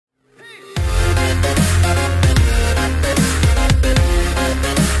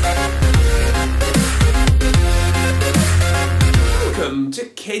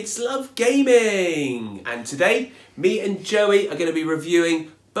Kids Love Gaming, and today me and Joey are going to be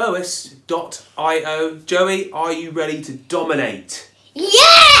reviewing Boas.io. Joey, are you ready to dominate?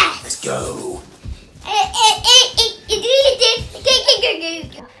 Yes! Let's go!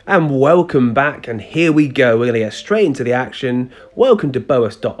 And welcome back, and here we go. We're going to get straight into the action. Welcome to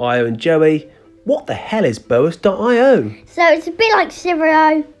Boas.io, and Joey, what the hell is Boas.io? So it's a bit like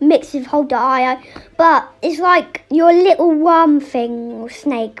Civero mixed with Hold.io, but it's like your little worm thing or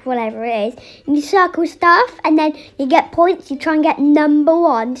snake, whatever it is. And you circle stuff and then you get points. You try and get number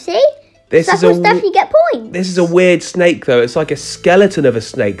one. See? Circle stuff, you get points. This is a weird snake though. It's like a skeleton of a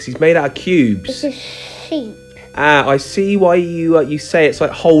snake. He's made out of cubes. It's a sheep. Ah, I see why you say it's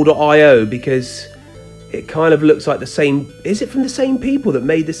like Hold.io, because it kind of looks like the same. Is it from the same people that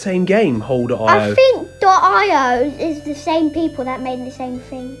made the same game, Hold.io? I think .io is the same people that made the same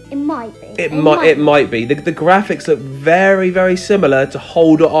thing. It might be. It might be. The graphics look very, very similar to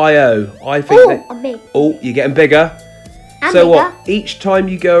Hold.io. I think. I'm big. Oh, you're getting bigger. I'm so bigger. what? Each time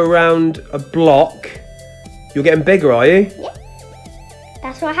you go around a block, you're getting bigger, are you? Yeah.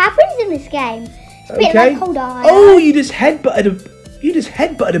 That's what happens in this game. It's a bit like Hold.io. Oh, you just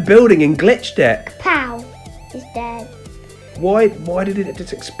headbutted a building and glitched it. Pow. It's dead. Why did it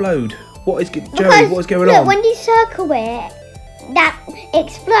just explode? What is going Look, on? when you circle it, that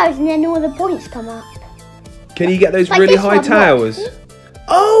explodes and then all the points come up. Can you get those like really this high one, towers? look.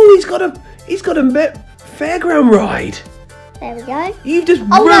 Oh, he's got a fairground ride. There we go. You've just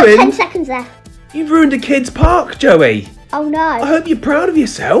Oh ruined. no, 10 seconds left. You've ruined a kid's park, Joey. Oh no. I hope you're proud of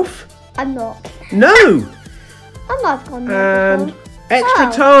yourself. I'm not. No. I might have gone there And before.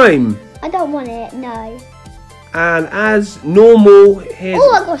 extra time. I don't want it, no. And as normal, here's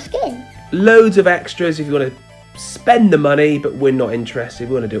Oh, I got a skin. loads of extras if you want to spend the money, but we're not interested.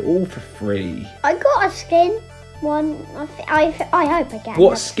 We want to do it all for free. I got a skin. One. I hope I get.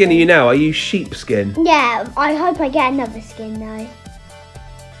 What skin are you now? Are you sheepskin? Yeah, I hope I get another skin though.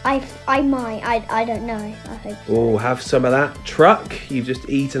 I might. I don't know. I hope so. Oh, have some of that truck. You've just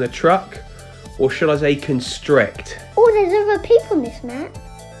eaten a truck. Or should I say constrict? Oh, there's other people on this map.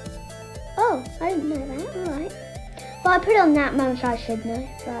 Oh, I didn't know that. Alright. Well, I put it on that map, so I should know.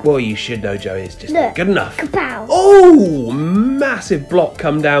 But... Well, you should know, Joey. It's just not good enough. Kapow. Oh, massive block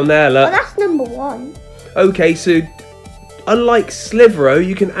come down there, look. Oh, that's number one. Okay, so unlike Slivero,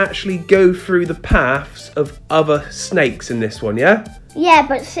 you can actually go through the paths of other snakes in this one, yeah? Yeah,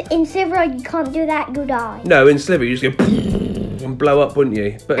 but in Civero you can't do that. You'll die. No, in Slivero you just go and blow up, wouldn't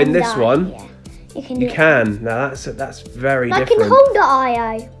you? But in this one, yeah. You can. Now that's very like different. in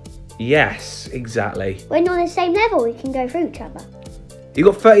Hold.io. Yes, exactly. We're not on the same level. We can go through each other. You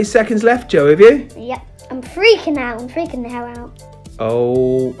got 30 seconds left, Joe, have you? Yep. I'm freaking out. I'm freaking the hell out.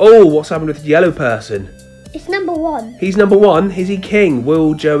 Oh, what's happened with the yellow person? It's number one. He's number one. Is he king?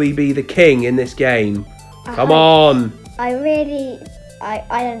 Will Joey be the king in this game? Come on. I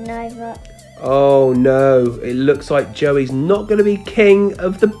don't know, but... Oh no, it looks like Joey's not going to be king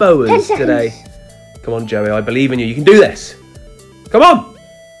of the Boas today. Come on, Joey, I believe in you. You can do this. Come on.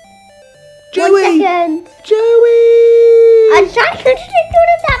 Joey. 1 second. Joey. I'm trying to do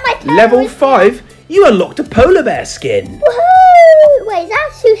that. My Level 5. You unlocked a polar bear skin. Woohoo! Wait, is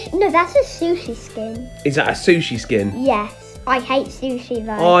that sushi? No, that's a sushi skin. Is that a sushi skin? Yes. I hate sushi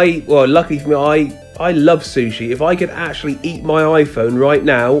though. Well, luckily for me, I love sushi. If I could actually eat my iPhone right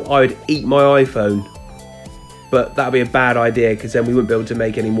now, I would eat my iPhone. But that would be a bad idea, because then we wouldn't be able to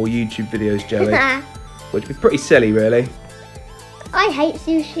make any more YouTube videos, Joey. Which would be pretty silly, really. I hate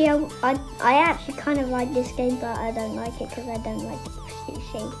sushi. I actually kind of like this game, but I don't like it because I don't like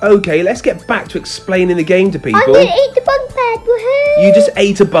sushi. Okay, let's get back to explaining the game to people. I'm going to eat the bunk bed. Woohoo! You just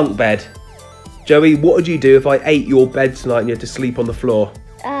ate a bunk bed. Joey, what would you do if I ate your bed tonight and you had to sleep on the floor?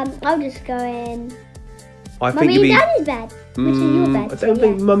 I'll just go in Mummy and Daddy's bed, which is your bed. I don't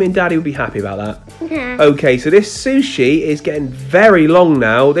think Mummy and Daddy would be happy about that. Okay, so this sushi is getting very long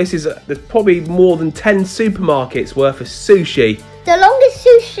now. There's probably more than 10 supermarkets worth of sushi. The longest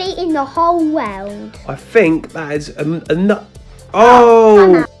sushi in the whole world. I think that is enough.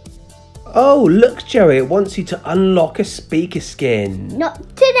 Oh, look, Joey, it wants you to unlock a speaker skin. Not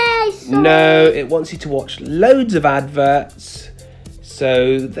today, sorry. No, it wants you to watch loads of adverts.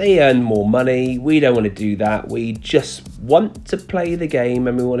 So they earn more money. We don't want to do that. We just want to play the game,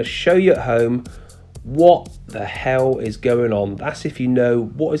 and we want to show you at home what the hell is going on. That's if you know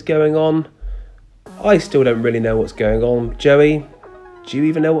what is going on. I still don't really know what's going on. Joey, do you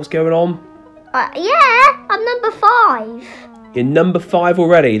even know what's going on? Yeah, I'm number 5. You're number 5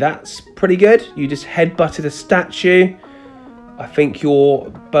 already. That's pretty good. You just headbutted a statue. I think your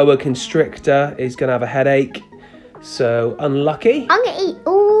boa constrictor is going to have a headache. So, unlucky. I'm going to eat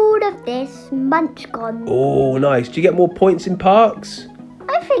all love this. Munchkin. Oh, nice. Do you get more points in parks?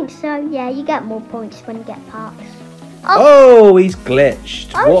 I think so, yeah. You get more points when you get parks. Oh, he's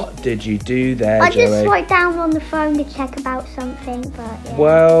glitched. What did you do there, I Joey? just wrote down on the phone to check about something, but yeah.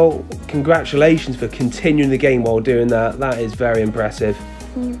 Well, congratulations for continuing the game while doing that. That is very impressive.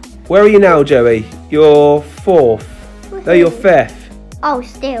 Where are you now, Joey? You're 4th. No, you're 5th. Oh,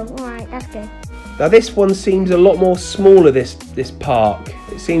 still. Alright, that's good. Now this one seems a lot more smaller, this park.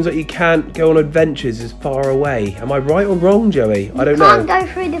 It seems like you can't go on adventures as far away. Am I right or wrong, Joey? I don't know. You can't go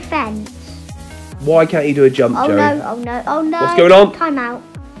through the fence. Why can't you do a jump, Joey? Oh no, oh no. What's going on? Time out.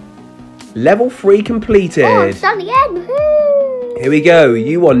 Level 3 completed. Oh, it's done again. Woohoo. Here we go.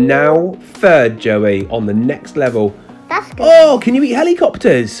 You are now 3rd, Joey, on the next level. That's good. Oh, can you eat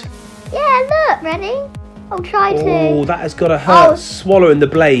helicopters? Yeah, look, ready? I'll try to. Oh, that has got to hurt. Swallowing the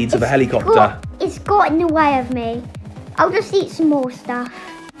blades of a helicopter. It's got in the way of me. I'll just eat some more stuff.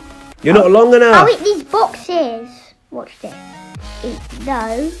 You're not long enough. I'll eat these boxes. Watch this. Eat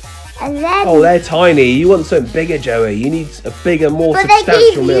those. And then... Oh, they're tiny. You want something bigger, Joey. You need a bigger, more but substantial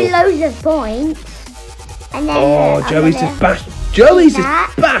they give meal. you loads of points. And then Joey's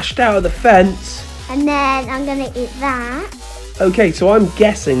just bashed out of the fence. And then I'm going to eat that. Okay, so I'm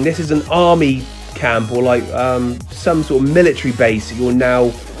guessing this is an army camp or like some sort of military base that you're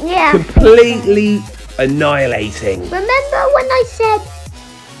now completely annihilating. Remember when I said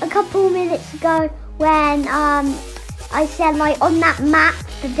a couple minutes ago when I said like on that map,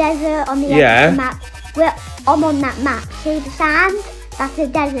 the desert on the edge of the map, I'm on that map. See the sand? That's the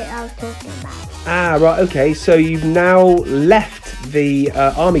desert I was talking about. Ah, right, okay. So you've now left the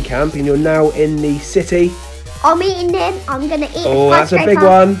army camp and you're now in the city. I'm eating him. I'm going to eat Oh, that's a big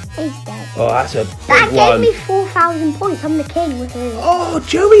one. He's dead. Oh, that's a big one. That gave me 4,000 points. I'm the king with it. Oh,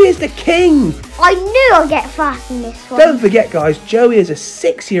 Joey is the king. I knew I'd get fast in this one. Don't forget, guys, Joey is a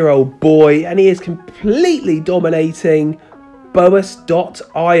 6-year-old boy and he is completely dominating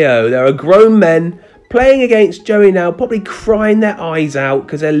Boas.io. There are grown men playing against Joey now, probably crying their eyes out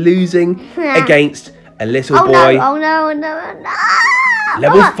because they're losing against a little boy. Oh no.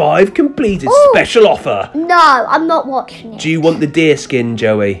 Level 5 completed. Special offer. No, I'm not watching it. Do you want the deer skin,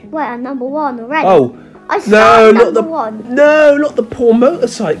 Joey? Wait, I'm number 1 already. Oh. I started number 1. No, not the poor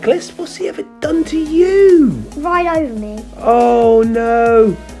motorcyclist. What's he ever done to you? Right over me. Oh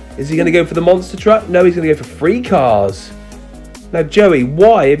no. Is he going to go for the monster truck? No, he's going to go for free cars. Now, Joey,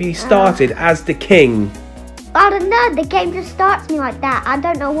 why have you started as the king? I don't know. The game just starts me like that. I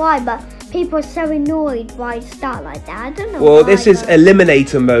don't know why, but people are so annoyed why I start like that. I don't know why. Well, this is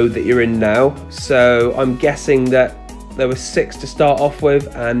eliminator mode that you're in now. So I'm guessing that there were 6 to start off with,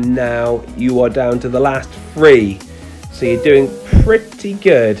 and now you are down to the last 3. So you're doing pretty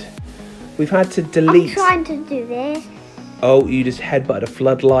good. We've had to delete... I'm trying to do this. Oh, you just headbutted a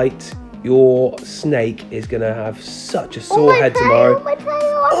floodlight. Your snake is going to have such a sore head tomorrow.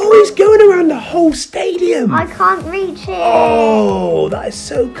 Oh, he's going around the whole stadium. I can't reach it. Oh, that is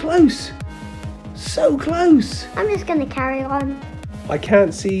so close. So close. I'm just going to carry on. I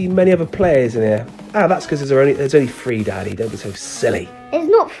can't see many other players in here. Ah, that's because there's only 3, Daddy. Don't be so silly. There's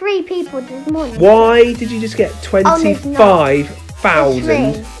not 3 people this morning. Why did you just get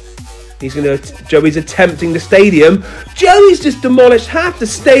 25,000? Joey's attempting the stadium. Joey's just demolished half the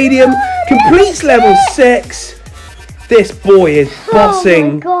stadium. Completes level 6. This boy is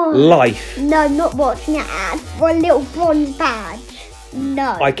bossing life. No, not watching it for a little bronze badge.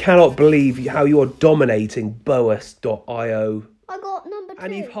 No. I cannot believe how you're dominating Boas.io. I got number 2.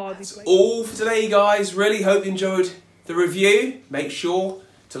 And you've hardly played. All for today, guys. Really hope you enjoyed the review. Make sure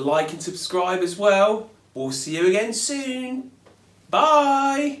to like and subscribe as well. We'll see you again soon.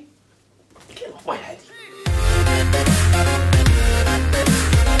 Bye. Get off my head.